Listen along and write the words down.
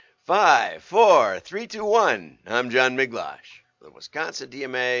Five, four, three, two, one. I'm John Miglosh, the Wisconsin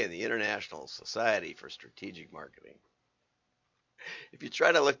DMA and the International Society for Strategic Marketing. If you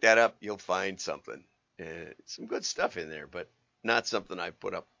try to look that up, you'll find something. Some good stuff in there, but not something I've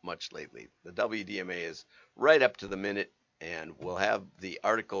put up much lately. The WDMA is right up to the minute, and we'll have the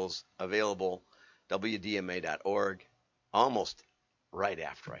articles available, wdma.org, almost right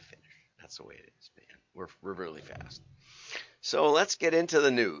after I finish. That's the way it is, man. We're really fast. So let's get into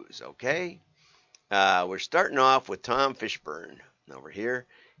the news, okay? We're starting off with Tom Fishburne over here.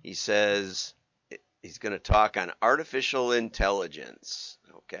 He says he's going to talk on artificial intelligence,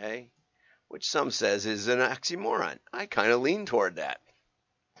 okay? Which some says is an oxymoron. I kind of lean toward that.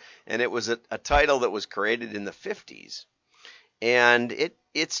 And it was a title that was created in the 50s. And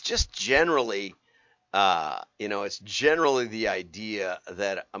it's just generally, it's generally the idea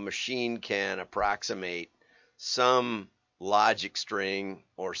that a machine can approximate some logic string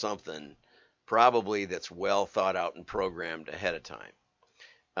or something, probably that's well thought out and programmed ahead of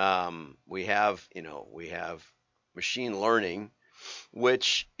time. We have machine learning,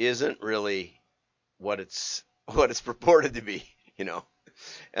 which isn't really what it's purported to be.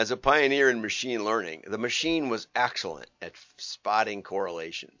 As a pioneer in machine learning, the machine was excellent at spotting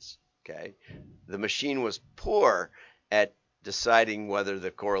correlations. Okay, the machine was poor at deciding whether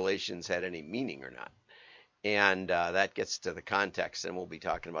the correlations had any meaning or not. And that gets to the context, and we'll be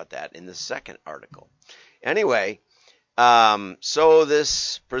talking about that in the second article. Anyway, so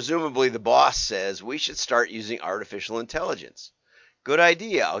this, presumably the boss says we should start using artificial intelligence. Good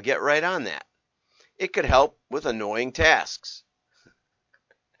idea. I'll get right on that. It could help with annoying tasks.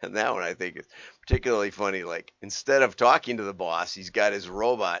 And that one I think is particularly funny. Like, instead of talking to the boss, he's got his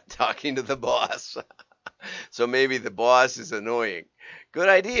robot talking to the boss. So maybe the boss is annoying. Good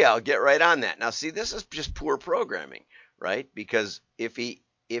idea. I'll get right on that. Now, see, this is just poor programming, right? Because if he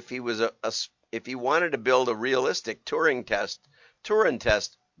wanted to build a realistic Turing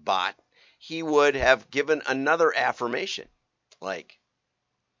test bot, he would have given another affirmation, like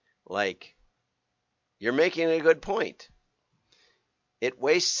you're making a good point.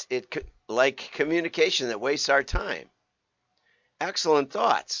 Like communication that wastes our time. Excellent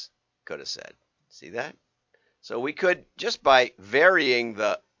thoughts, could have said. See that? So we could, just by varying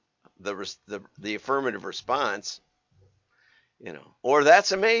the affirmative response, or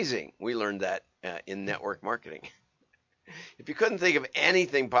that's amazing. We learned that in network marketing. If you couldn't think of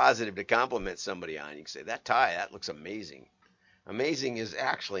anything positive to compliment somebody on, you can say, that tie, that looks amazing. Amazing is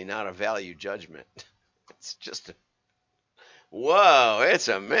actually not a value judgment. It's just, whoa, it's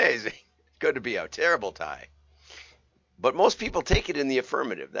amazing. Could be a terrible tie. But most people take it in the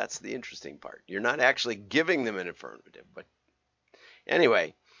affirmative. That's the interesting part. You're not actually giving them an affirmative. But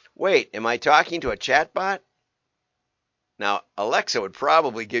anyway, wait, am I talking to a chatbot? Now, Alexa would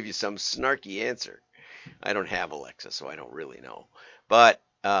probably give you some snarky answer. I don't have Alexa, so I don't really know. But,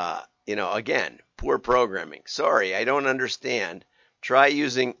 again, poor programming. Sorry, I don't understand. Try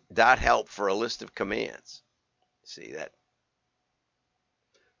using .help for a list of commands. See,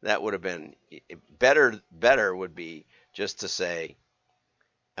 that would have been better would be just to say,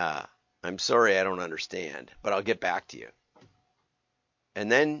 I'm sorry, I don't understand, but I'll get back to you. And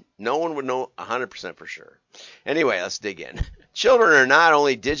then no one would know 100% for sure. Anyway, let's dig in. Children are not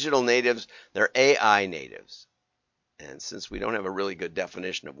only digital natives, they're AI natives. And since we don't have a really good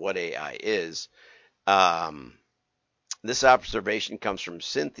definition of what AI is, this observation comes from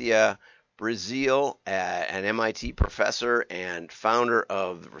Cynthia Brazil, an MIT professor and founder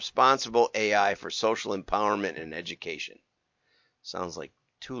of Responsible AI for Social Empowerment and Education. Sounds like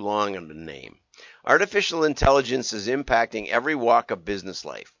too long of a name. Artificial intelligence is impacting every walk of business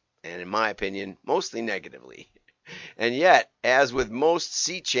life, and in my opinion, mostly negatively. And yet, as with most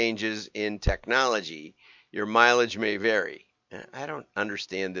sea changes in technology, your mileage may vary. I don't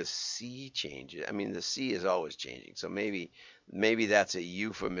understand this sea change. I mean, the sea is always changing, so maybe that's a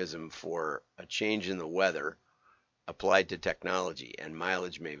euphemism for a change in the weather applied to technology, and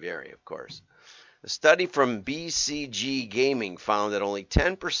mileage may vary, of course. A study from BCG Gaming found that only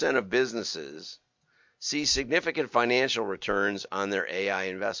 10% of businesses see significant financial returns on their AI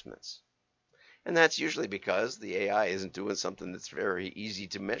investments. And that's usually because the AI isn't doing something that's very easy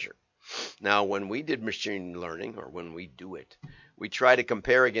to measure. Now, when we did machine learning, or when we do it, we try to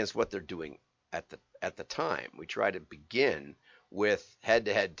compare against what they're doing at the time. We try to begin with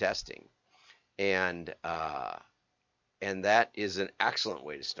head-to-head testing, and that is an excellent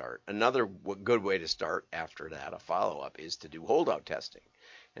way to start. Another good way to start after that, a follow-up, is to do holdout testing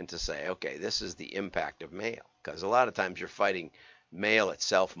and to say, okay, this is the impact of mail, because a lot of times you're fighting mail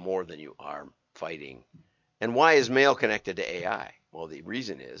itself more than you are fighting. And why is mail connected to AI? Well, the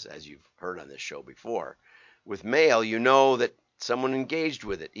reason is, as you've heard on this show before, with mail, you know that someone engaged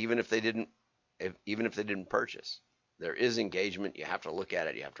with it, even if they didn't purchase. There is engagement. You have to look at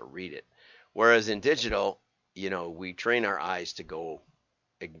it. You have to read it. Whereas in digital, we train our eyes to go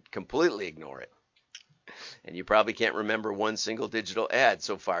completely ignore it. And you probably can't remember one single digital ad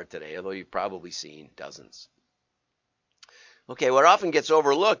so far today, although you've probably seen dozens. Okay, what often gets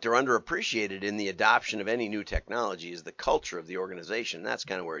overlooked or underappreciated in the adoption of any new technology is the culture of the organization. That's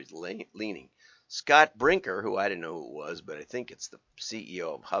kind of where he's leaning. Scott Brinker, who I didn't know who it was, but I think it's the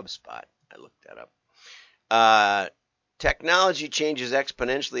CEO of HubSpot. I looked that up. Technology changes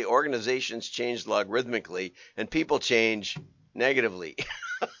exponentially, organizations change logarithmically, and people change negatively.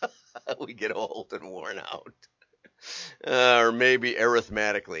 We get old and worn out. Or maybe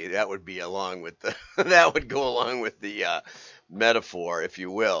arithmetically. That would be along with the that would go along with the metaphor, if you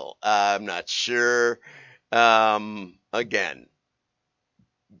will. I'm not sure. Again,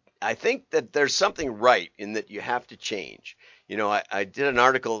 I think that there's something right in that you have to change. I did an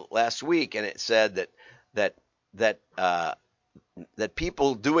article last week, and it said that that that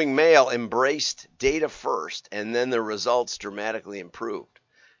people doing mail embraced data first, and then the results dramatically improved.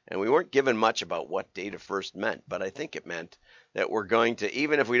 And we weren't given much about what data first meant, but I think it meant that we're going to,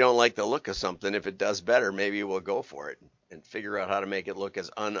 even if we don't like the look of something, if it does better, maybe we'll go for it and figure out how to make it look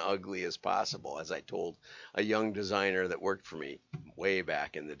as unugly as possible, as I told a young designer that worked for me way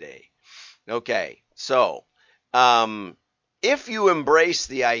back in the day. Okay, so if you embrace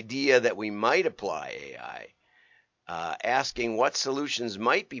the idea that we might apply AI, asking what solutions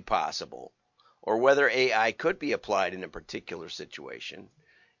might be possible or whether AI could be applied in a particular situation,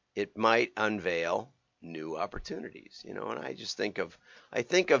 it might unveil new opportunities. And I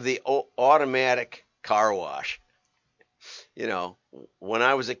think of the automatic car wash. When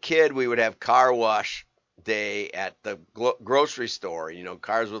I was a kid, we would have car wash day at the grocery store.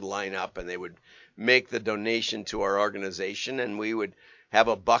 Cars would line up and they would make the donation to our organization, and we would have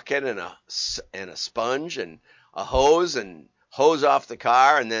a bucket and a sponge and a hose and hose off the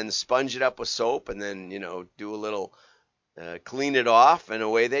car and then sponge it up with soap and then, do a little clean it off, and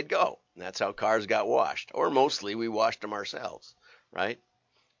away they'd go. And that's how cars got washed. Or mostly we washed them ourselves, right?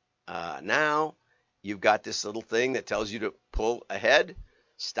 Now you've got this little thing that tells you to pull ahead,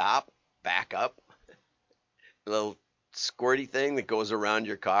 stop, back up. A little squirty thing that goes around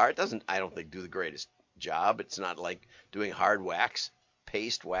your car. It doesn't, I don't think, do the greatest job. It's not like doing hard wax,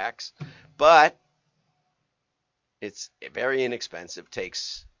 paste wax, but it's very inexpensive,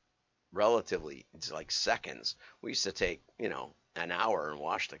 takes it's like seconds. We used to take, an hour and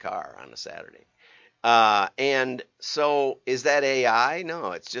wash the car on a Saturday. And so is that AI?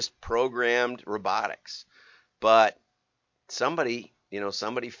 No, it's just programmed robotics. But somebody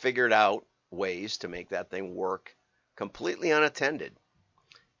figured out ways to make that thing work completely unattended.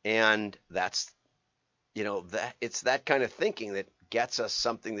 And that's, it's that kind of thinking that gets us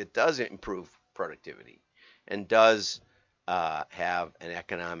something that does improve productivity and does have an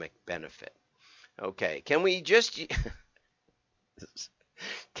economic benefit. Okay, can't we just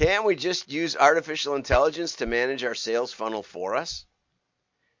use artificial intelligence to manage our sales funnel for us?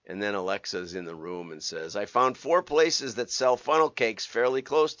 And then Alexa's in the room and says, I found 4 places that sell funnel cakes fairly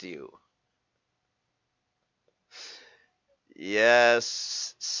close to you.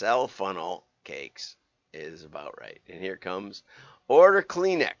 Yes, sell funnel cakes is about right. And here comes order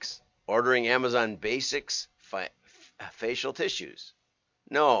Kleenex, ordering Amazon Basics facial tissues.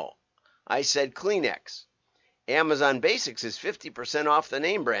 No, I said Kleenex. Amazon Basics is 50% off the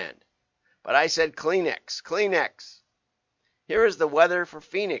name brand. But I said Kleenex. Kleenex. Here is the weather for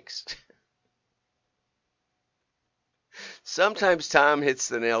Phoenix. Sometimes Tom hits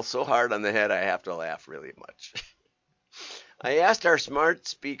the nail so hard on the head I have to laugh really much. I asked our smart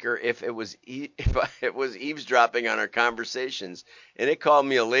speaker if it was eavesdropping on our conversations, and it called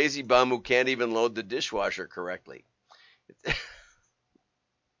me a lazy bum who can't even load the dishwasher correctly.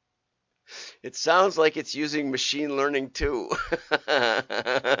 It sounds like it's using machine learning too.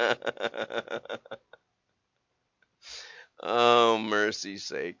 Oh, mercy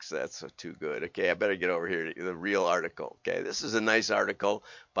sakes, that's too good. Okay, I better get over here to the real article. Okay, this is a nice article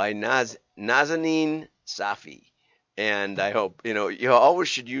by Nazanin Safi. And I hope, you always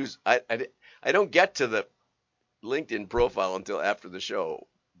should use, I don't get to the LinkedIn profile until after the show,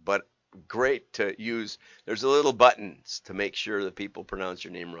 but great to use. There's a little buttons to make sure that people pronounce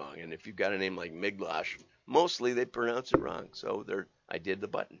your name wrong. And if you've got a name like Miglash, mostly they pronounce it wrong. So I did the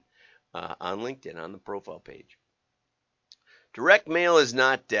button on LinkedIn on the profile page. Direct mail is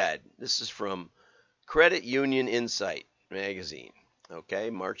not dead. This is from Credit Union Insight magazine. Okay,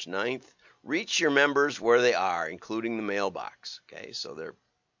 March 9th. reach your members where they are, including the mailbox. Okay, so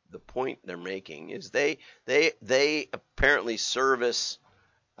the point they're making is they apparently service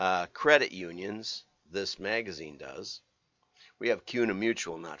credit unions. This magazine does. We have CUNA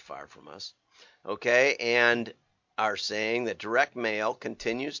Mutual not far from us. Okay, and are saying that direct mail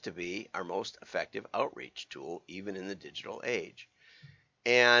continues to be our most effective outreach tool, even in the digital age.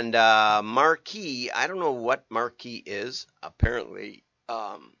 And Marquee, I don't know what Marquee is. Apparently,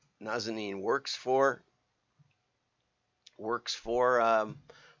 Nazanin works for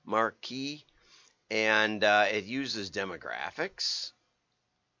Marquee, and it uses demographics,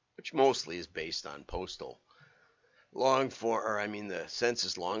 which mostly is based on postal long form, or I mean the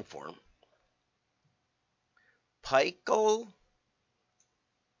census long form. Pikel,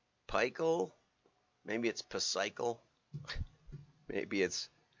 maybe it's Pacycle, maybe it's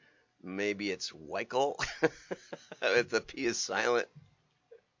Weichel. The P is silent.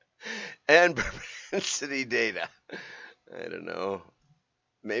 And propensity data. I don't know.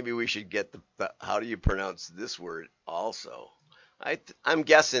 Maybe we should get the how do you pronounce this word also? I'm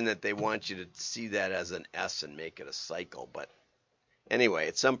guessing that they want you to see that as an S and make it a cycle, but anyway,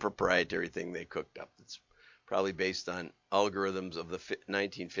 it's some proprietary thing they cooked up that's probably based on algorithms of the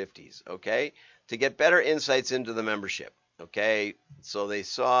 1950s, okay? To get better insights into the membership, okay? So they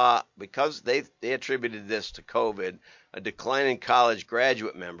saw, because they attributed this to COVID, a decline in college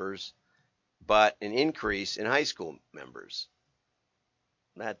graduate members, but an increase in high school members.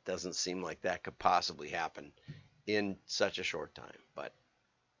 That doesn't seem like that could possibly happen in such a short time, but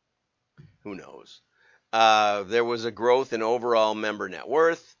who knows? There was a growth in overall member net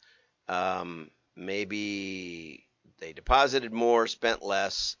worth. Maybe they deposited more, spent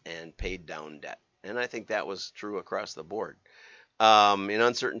less, and paid down debt. And I think that was true across the board. In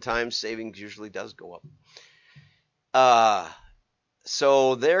uncertain times, savings usually does go up.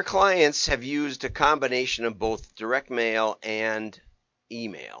 So their clients have used a combination of both direct mail and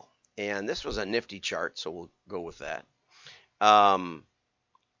email. And this was a nifty chart, so we'll go with that.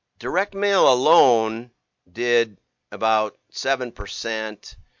 Direct mail alone did about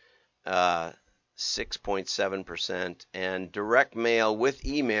 7%, 6.7%, and direct mail with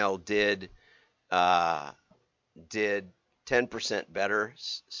email did 10% better,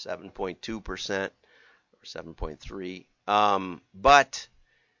 7.2% or 7.3. But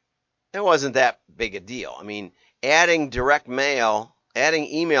it wasn't that big a deal. I mean, adding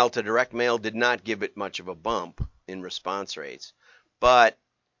email to direct mail did not give it much of a bump in response rates, but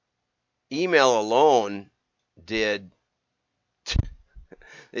email alone did.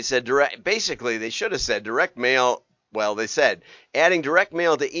 They said basically they should have said direct mail. Well, they said adding direct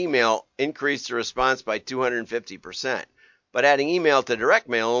mail to email increased the response by 250%, but adding email to direct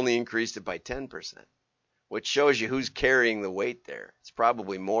mail only increased it by 10%, which shows you who's carrying the weight there. It's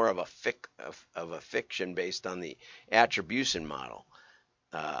probably more of a fiction based on the attribution model.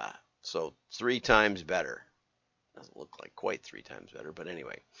 So 3 times better. Doesn't look like quite 3 times better, but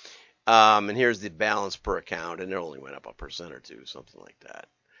anyway. And here's the balance per account, and it only went up 1% or 2, something like that.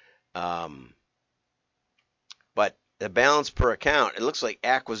 But the balance per account, it looks like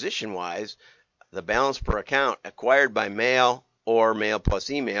acquisition-wise, the balance per account acquired by mail or mail plus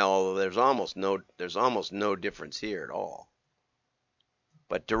email, although there's almost no difference here at all.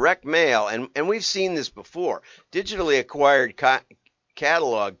 But direct mail, and we've seen this before, digitally acquired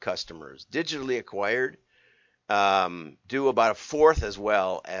catalog customers, digitally acquired, do about 1/4 as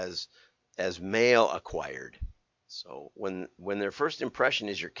well as mail acquired. So when their first impression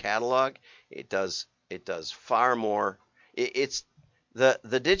is your catalog, it does far more. It's the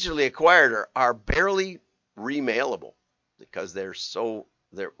digitally acquired are barely remailable because they're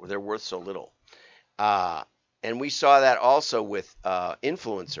worth so little. And we saw that also with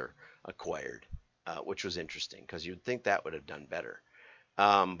influencer acquired, which was interesting because you'd think that would have done better.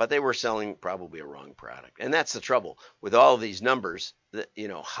 But they were selling probably a wrong product, and that's the trouble with all of these numbers. That,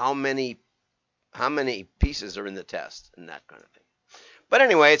 how many pieces are in the test and that kind of thing. But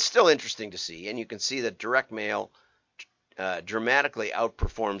anyway, it's still interesting to see, and you can see that direct mail dramatically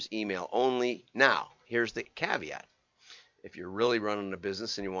outperforms email only. Now, here's the caveat: if you're really running a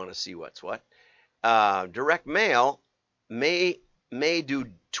business and you want to see what's what, direct mail may do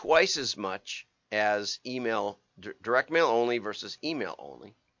twice as much as email. Direct mail only versus email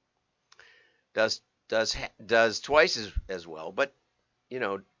only does twice as well. But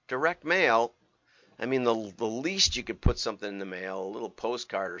direct mail, I mean, the least you could put something in the mail, a little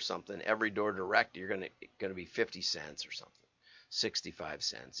postcard or something, every door direct, you're gonna be 50 cents or something, 65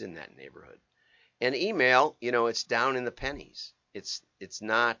 cents, in that neighborhood. And email, it's down in the pennies. It's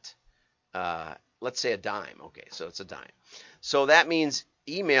not, let's say a dime. Okay, so it's a dime. So that means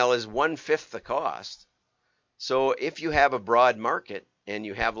email is 1/5 the cost. So if you have a broad market and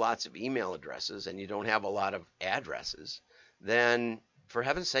you have lots of email addresses and you don't have a lot of addresses, then for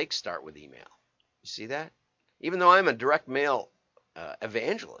heaven's sake, start with email. You see that? Even though I'm a direct mail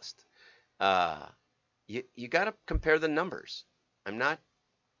evangelist, uh, you got to compare the numbers. I'm not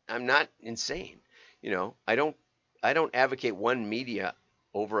I'm not insane. I don't advocate one media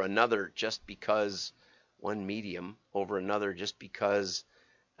over another just because one medium over another just because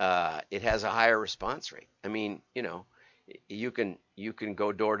it has a higher response rate. I mean, you can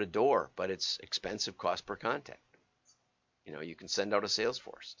go door to door, but it's expensive cost per contact. You can send out a sales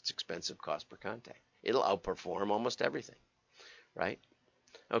force. It's expensive cost per contact. It'll outperform almost everything, right?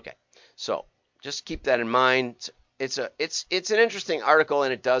 Okay, so just keep that in mind. It's an interesting article,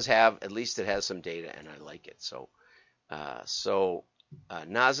 and it has some data, and I like it. So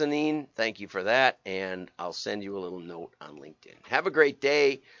Nazanin, thank you for that, and I'll send you a little note on LinkedIn. Have a great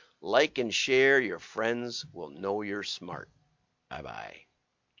day. Like and share. Your friends will know you're smart. Bye bye.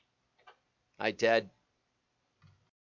 Hi, Ted.